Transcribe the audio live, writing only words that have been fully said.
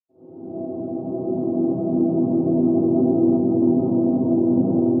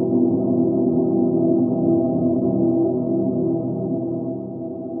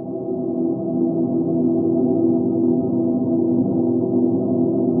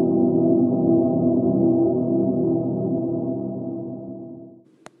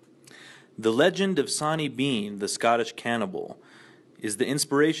The legend of Sawney Bean, the Scottish cannibal, is the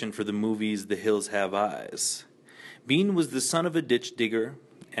inspiration for the movies The Hills Have Eyes. Bean was the son of a ditch digger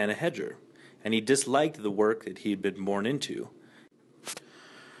and a hedger, and he disliked the work that he had been born into.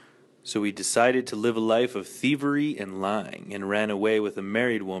 So he decided to live a life of thievery and lying, and ran away with a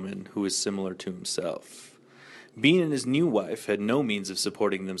married woman who was similar to himself. Bean and his new wife had no means of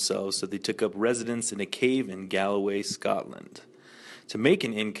supporting themselves, so they took up residence in a cave in Galloway, Scotland. To make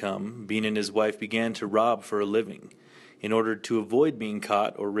an income, Bean and his wife began to rob for a living. In order to avoid being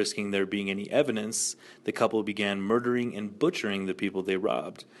caught or risking there being any evidence, the couple began murdering and butchering the people they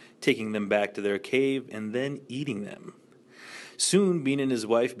robbed, taking them back to their cave and then eating them. Soon, Bean and his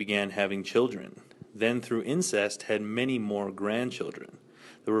wife began having children, then through incest had many more grandchildren.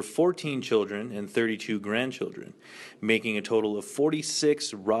 There were 14 children and 32 grandchildren, making a total of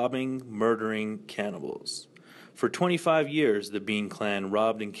 46 robbing, murdering cannibals. For 25 years, the Bean clan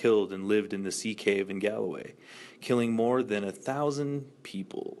robbed and killed and lived in the sea cave in Galloway, killing more than 1,000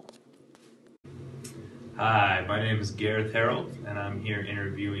 people. Hi, my name is Gareth Harold, and I'm here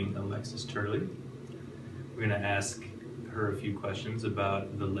interviewing Alexis Turley. We're going to ask her a few questions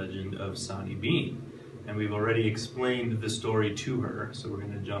about the legend of Sawney Bean. And we've already explained the story to her, so we're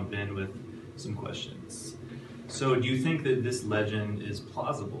going to jump in with some questions. So, do you think that this legend is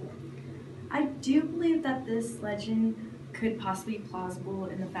plausible? I do believe that this legend could possibly be plausible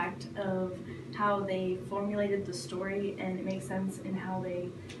in the fact of how they formulated the story, and it makes sense in how they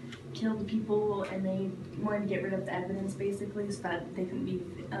killed people and they wanted to get rid of the evidence basically so that they couldn't be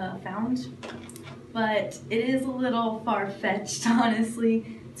found. But it is a little far-fetched,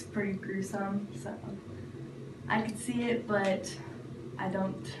 honestly. It's pretty gruesome, so I could see it, but I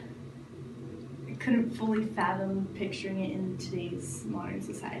couldn't fully fathom picturing it in today's modern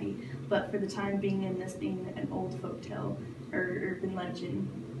society. But for the time being, and this being an old folktale or urban legend,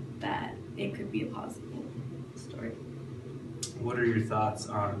 that it could be a possible story. What are your thoughts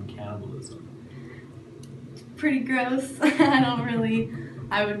on cannibalism? Pretty gross.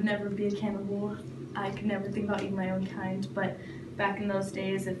 I would never be a cannibal. I could never think about eating my own kind, but back in those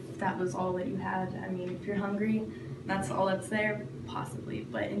days, if that was all that you had, I mean, if you're hungry, that's all that's there, possibly.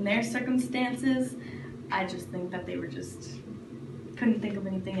 But in their circumstances, I just think that they couldn't think of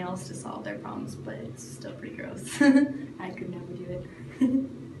anything else to solve their problems, but it's still pretty gross. I could never do it.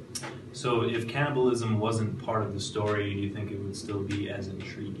 So if cannibalism wasn't part of the story, do you think it would still be as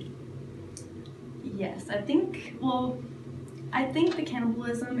intriguing? Yes, I think the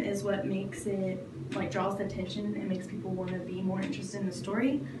cannibalism is what makes it, draws the attention and makes people want to be more interested in the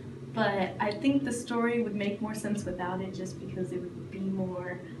story. But I think the story would make more sense without it, just because it would be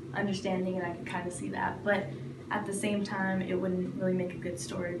more understanding, and I could kind of see that. But at the same time, it wouldn't really make a good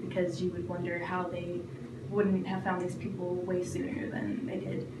story, because you would wonder how they wouldn't have found these people way sooner than they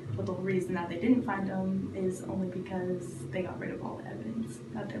did. But the reason that they didn't find them is only because they got rid of all the evidence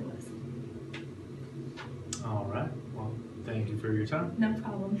that there was. All right. Well, thank you for your time. No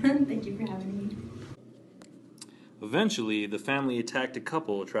problem. Thank you for having me. Eventually, the family attacked a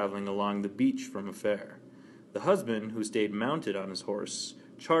couple traveling along the beach from a fair. The husband, who stayed mounted on his horse,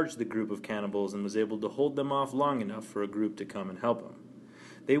 charged the group of cannibals and was able to hold them off long enough for a group to come and help him.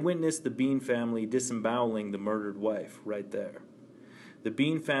 They witnessed the Bean family disemboweling the murdered wife right there. The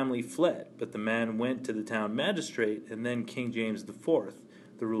Bean family fled, but the man went to the town magistrate and then King James IV,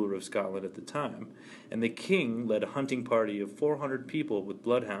 the ruler of Scotland at the time, and the king led a hunting party of 400 people with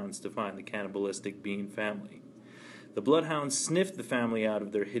bloodhounds to find the cannibalistic Bean family. The bloodhounds sniffed the family out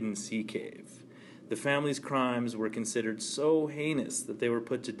of their hidden sea cave. The family's crimes were considered so heinous that they were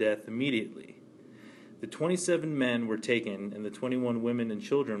put to death immediately. The 27 men were taken, and the 21 women and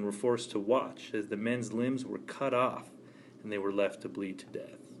children were forced to watch as the men's limbs were cut off and they were left to bleed to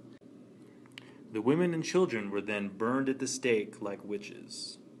death. The women and children were then burned at the stake like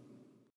witches.